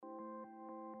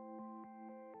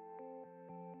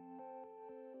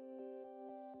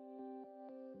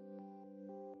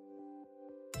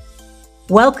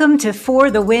Welcome to For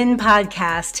the Win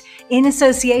podcast in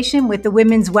association with the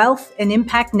Women's Wealth and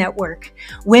Impact Network,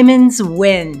 Women's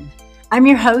Win. I'm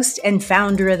your host and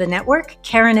founder of the network,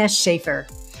 Karen S. Schaefer.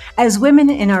 As women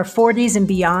in our 40s and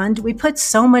beyond, we put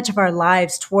so much of our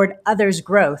lives toward others'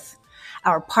 growth,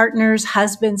 our partners,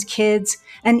 husbands, kids,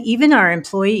 and even our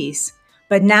employees.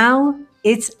 But now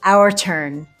it's our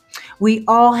turn. We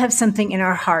all have something in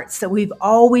our hearts that we've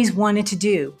always wanted to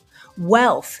do.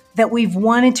 Wealth that we've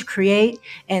wanted to create,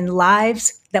 and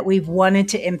lives that we've wanted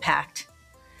to impact.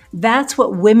 That's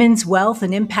what Women's Wealth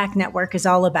and Impact Network is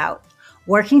all about.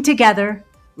 Working together,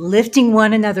 lifting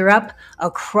one another up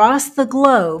across the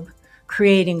globe,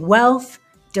 creating wealth,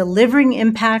 delivering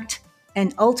impact,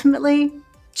 and ultimately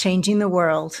changing the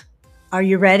world. Are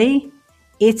you ready?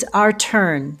 It's our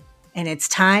turn, and it's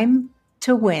time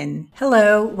to win.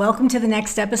 Hello, welcome to the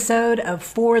next episode of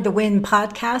For the Win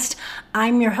podcast.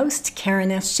 I'm your host, Karen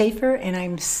S. Schaefer, and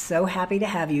I'm so happy to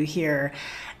have you here.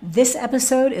 This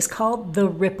episode is called The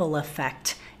Ripple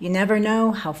Effect. You never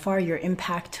know how far your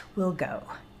impact will go.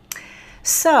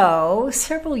 So,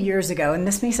 several years ago, and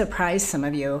this may surprise some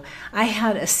of you, I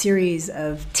had a series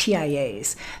of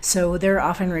TIAs. So they're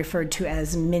often referred to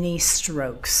as mini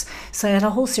strokes. So I had a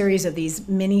whole series of these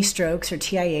mini strokes or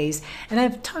TIAs, and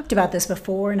I've talked about this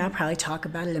before, and I'll probably talk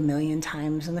about it a million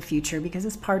times in the future because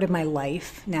it's part of my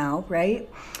life now, right?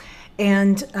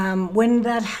 And when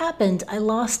that happened, I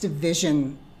lost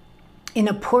vision in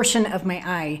a portion of my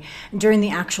eye during the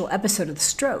actual episode of the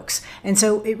strokes. And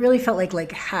so it really felt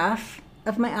like half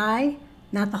of my eye,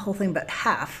 not the whole thing, but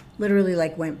half, literally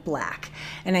went black.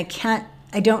 And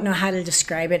I don't know how to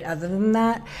describe it other than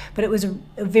that, but it was a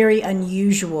very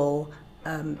unusual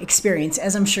experience,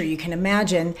 as I'm sure you can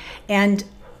imagine. And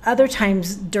other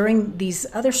times during these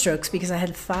other strokes, because I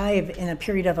had 5 in a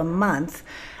period of a month,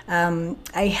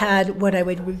 I had what I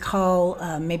would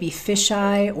recall maybe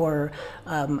fisheye or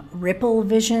ripple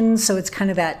vision. So it's kind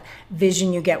of that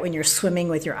vision you get when you're swimming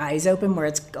with your eyes open, where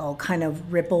it's all kind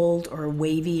of rippled or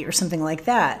wavy or something like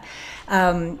that.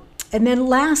 And then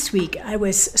last week, I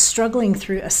was struggling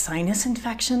through a sinus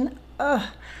infection. Ugh,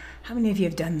 how many of you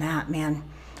have done that, man?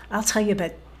 I'll tell you,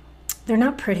 but they're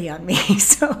not pretty on me.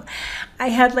 So I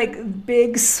had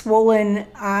big swollen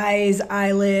eyes,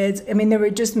 eyelids. I mean, they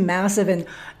were just massive, and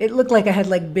it looked like I had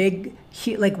big,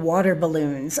 water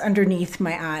balloons underneath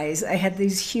my eyes. I had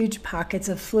these huge pockets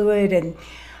of fluid, and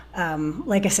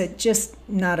like I said, just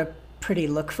not a pretty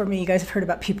look for me. You guys have heard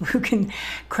about people who can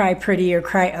cry pretty or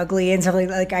cry ugly and stuff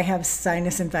like I have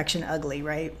sinus infection ugly,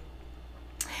 right?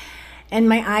 And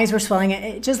my eyes were swelling.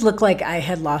 It just looked like I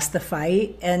had lost the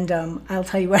fight. And I'll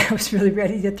tell you what, I was really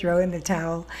ready to throw in the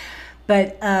towel.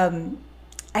 But I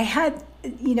had,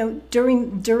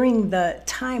 during the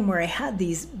time where I had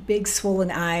these big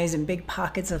swollen eyes and big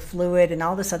pockets of fluid and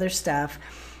all this other stuff,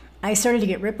 I started to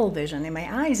get ripple vision in my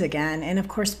eyes again. And of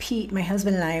course, Pete, my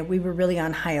husband, and I, we were really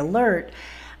on high alert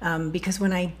because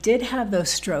when I did have those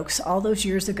strokes all those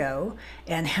years ago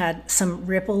and had some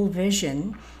ripple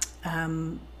vision,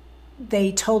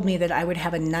 they told me that I would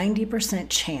have a 90%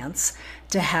 chance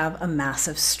to have a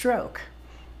massive stroke.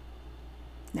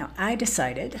 Now, I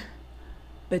decided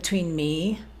between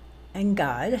me and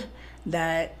God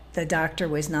that the doctor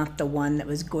was not the one that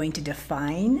was going to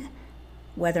define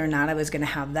whether or not I was going to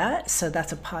have that. So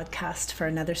that's a podcast for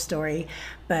another story.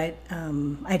 But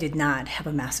I did not have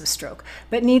a massive stroke.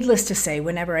 But needless to say,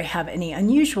 whenever I have any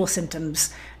unusual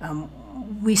symptoms,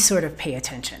 we sort of pay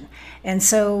attention. And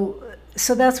so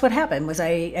that's what happened. Was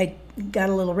I got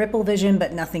a little ripple vision,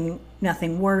 but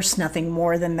nothing worse, nothing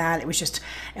more than that. It was just,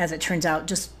 as it turns out,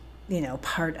 just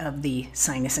part of the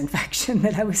sinus infection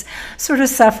that I was sort of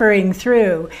suffering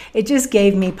through. It just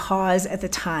gave me pause at the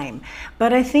time.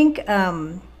 But I think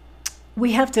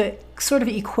we have to sort of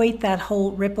equate that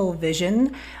whole ripple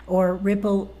vision or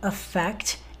ripple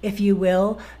effect, if you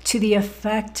will, to the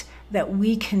effect that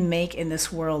we can make in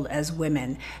this world as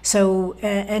women. So,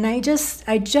 and I just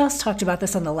talked about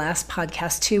this on the last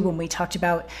podcast too, when we talked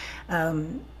about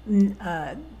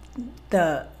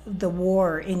the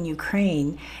war in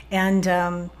Ukraine.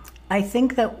 And I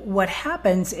think that what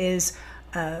happens is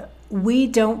we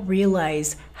don't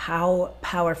realize how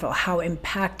powerful, how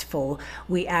impactful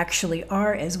we actually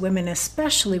are as women,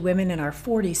 especially women in our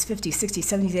 40s, 50s, 60s,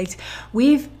 70s,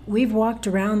 80s. We've walked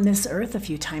around this earth a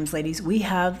few times, ladies. We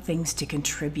have things to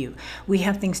contribute. We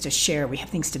have things to share. We have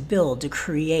things to build, to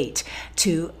create,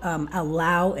 to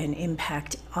allow an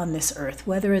impact on this earth,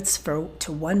 whether it's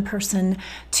to one person,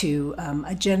 to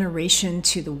a generation,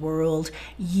 to the world.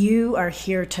 You are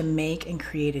here to make and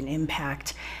create an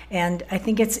impact. And I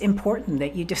think it's important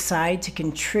that you decide to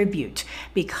contribute,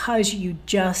 because you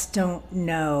just don't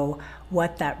know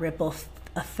what that ripple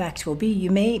effect will be. You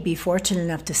may be fortunate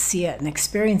enough to see it and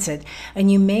experience it,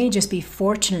 and you may just be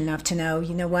fortunate enough to know,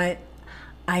 you know what,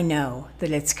 I know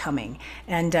that it's coming.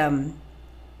 And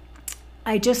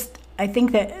I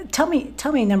think that, tell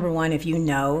me, number one, if you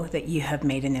know that you have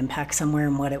made an impact somewhere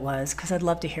and what it was, because I'd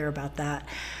love to hear about that.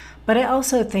 But I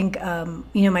also think,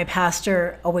 my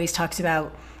pastor always talks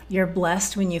about, you're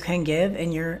blessed when you can give,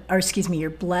 and you're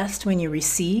blessed when you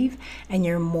receive, and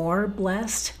you're more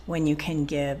blessed when you can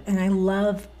give. And I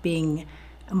love being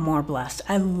more blessed.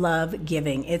 I love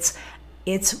giving. It's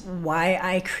why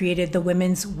I created the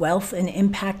Women's Wealth and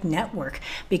Impact Network,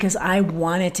 because I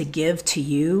wanted to give to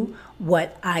you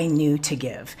what I knew to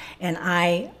give. And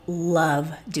I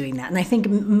love doing that. And I think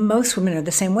most women are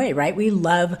the same way, right? We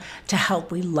love to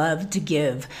help. We love to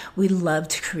give. We love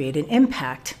to create an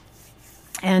impact.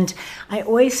 And I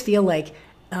always feel like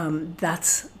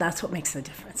that's what makes the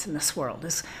difference in this world,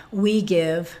 is we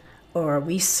give or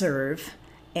we serve,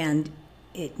 and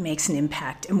it makes an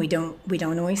impact. And we don't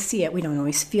always see it. We don't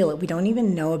always feel it. We don't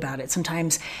even know about it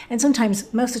sometimes. And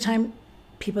sometimes, most of the time,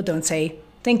 people don't say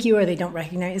thank you, or they don't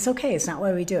recognize. It's okay. It's not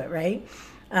why we do it, right?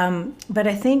 But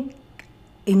I think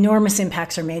enormous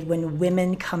impacts are made when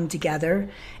women come together.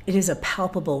 It is a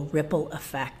palpable ripple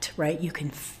effect, right? You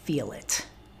can feel it.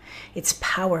 It's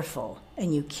powerful,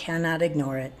 and you cannot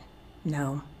ignore it.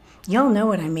 No. Y'all know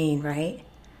what I mean, right?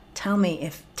 Tell me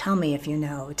if you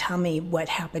know. Tell me what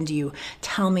happened to you.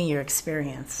 Tell me your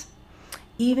experience.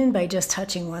 Even by just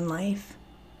touching one life,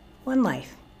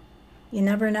 you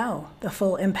never know the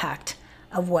full impact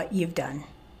of what you've done.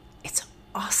 It's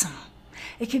awesome.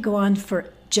 It could go on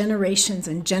for generations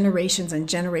and generations and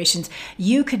generations.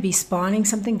 You could be spawning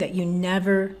something that you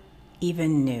never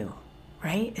even knew.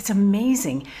 Right? It's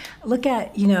amazing. Look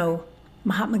at,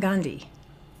 Mahatma Gandhi.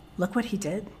 Look what he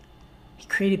did. He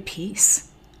created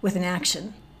peace with an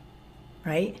action,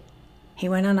 right? He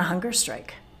went on a hunger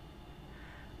strike.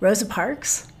 Rosa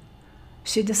Parks,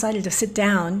 she decided to sit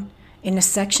down in a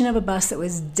section of a bus that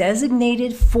was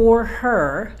designated for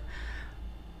her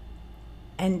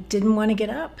and didn't want to get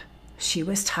up. She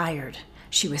was tired.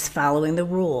 She was following the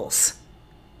rules.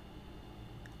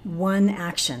 One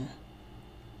action.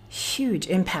 Huge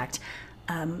impact.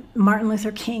 Martin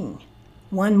Luther King,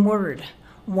 one word,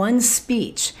 one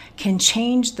speech can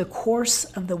change the course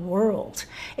of the world.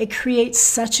 It creates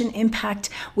such an impact,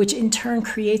 which in turn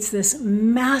creates this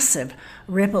massive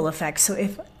ripple effect. So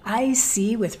if I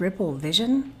see with ripple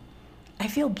vision, I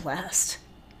feel blessed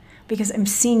because I'm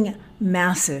seeing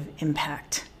massive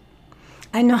impact.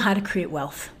 I know how to create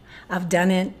wealth. I've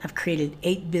done it. I've created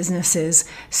 8 businesses,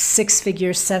 6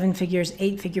 figures, 7 figures,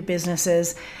 8-figure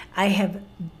businesses. I have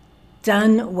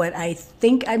done what I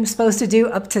think I'm supposed to do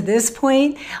up to this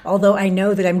point, although I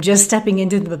know that I'm just stepping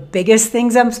into the biggest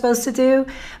things I'm supposed to do,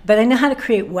 but I know how to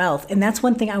create wealth. And that's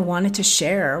one thing I wanted to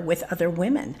share with other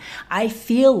women. I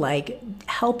feel like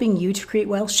helping you to create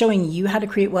wealth, showing you how to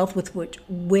create wealth with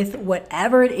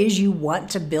whatever it is you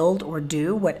want to build or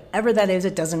do, whatever that is,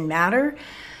 it doesn't matter.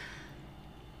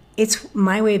 It's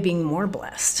my way of being more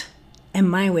blessed and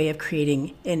my way of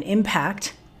creating an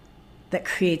impact that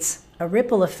creates a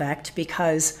ripple effect,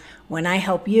 because when I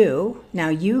help you, now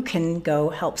you can go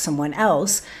help someone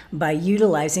else by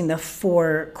utilizing the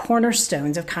 4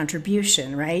 cornerstones of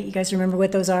contribution, right? You guys remember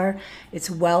what those are? It's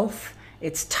wealth,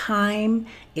 it's time,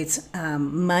 it's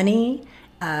money,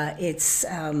 it's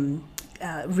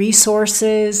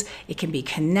resources, it can be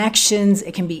connections,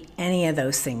 it can be any of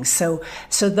those things. So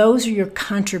those are your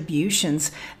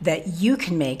contributions that you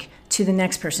can make to the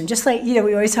next person. Just like, we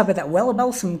always talk about that Well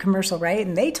Balsam commercial, right?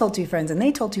 And they told 2 friends, and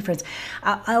they told 2 friends.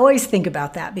 I always think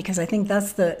about that because I think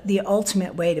that's the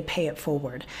ultimate way to pay it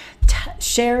forward.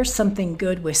 Share something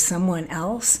good with someone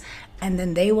else, and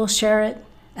then they will share it,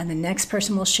 and the next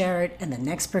person will share it, and the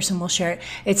next person will share it.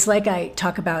 It's like I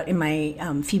talk about in my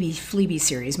Phoebe Fleeby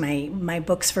series, my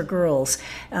books for girls,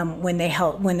 when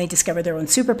they discover their own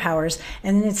superpowers,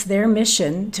 and then it's their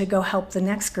mission to go help the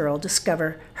next girl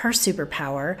discover her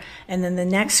superpower, and then the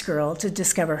next girl to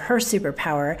discover her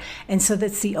superpower. And so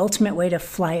that's the ultimate way to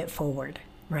fly it forward,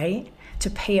 right? To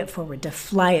pay it forward, to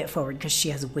fly it forward, because she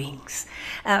has wings.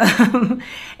 And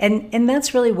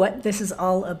that's really what this is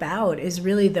all about, is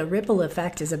really the ripple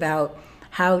effect is about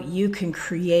how you can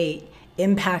create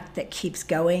impact that keeps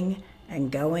going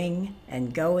and going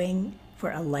and going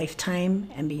for a lifetime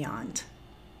and beyond.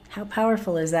 How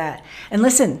powerful is that? And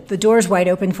listen, the door's wide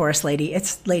open for us,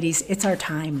 ladies. It's our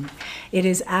time. It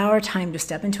is our time to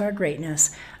step into our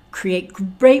greatness.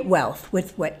 create great wealth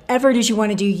with whatever it is you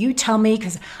want to do. You tell me,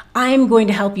 because I'm going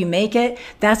to help you make it.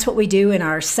 That's what we do in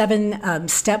our 7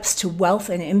 Steps to Wealth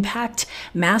and Impact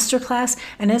Masterclass.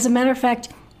 And as a matter of fact,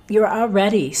 you're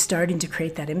already starting to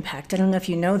create that impact. I don't know if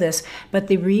you know this, but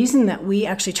the reason that we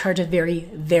actually charge a very,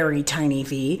 very tiny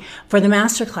fee for the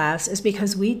masterclass is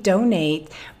because we donate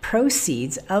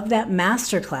proceeds of that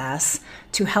masterclass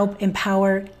to help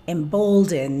empower,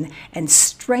 embolden, and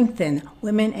strengthen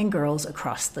women and girls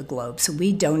across the globe. So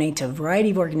we donate to a variety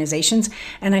of organizations,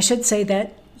 and I should say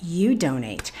that you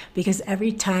donate, because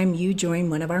every time you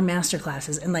join one of our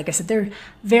masterclasses, and like I said, they're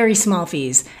very small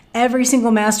fees. Every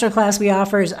single masterclass we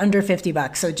offer is under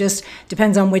 $50. So it just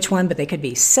depends on which one, but they could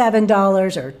be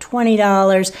 $7 or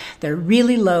 $20. They're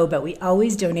really low, but we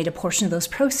always donate a portion of those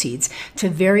proceeds to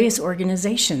various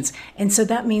organizations. And so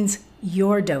that means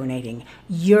you're donating,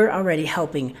 you're already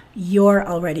helping, you're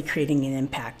already creating an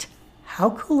impact.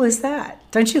 How cool is that?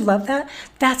 Don't you love that?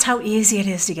 That's how easy it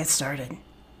is to get started.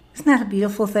 Isn't that a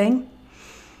beautiful thing?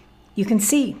 You can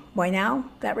see why now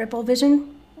that ripple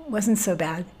vision wasn't so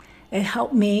bad. It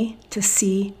helped me to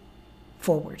see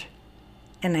forward.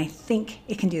 And I think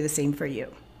it can do the same for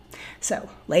you. So,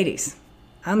 ladies,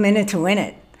 I'm in it to win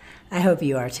it. I hope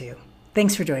you are too.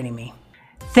 Thanks for joining me.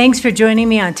 Thanks for joining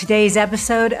me on today's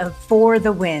episode of For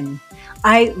the Win.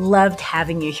 I loved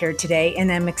having you here today,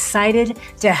 and I'm excited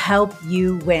to help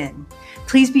you win.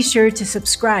 Please be sure to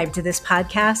subscribe to this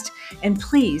podcast, and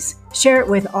please share it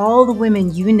with all the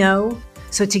women you know,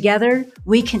 so together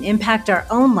we can impact our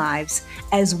own lives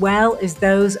as well as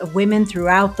those of women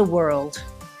throughout the world.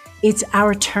 It's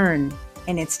our turn,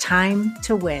 and it's time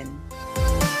to win.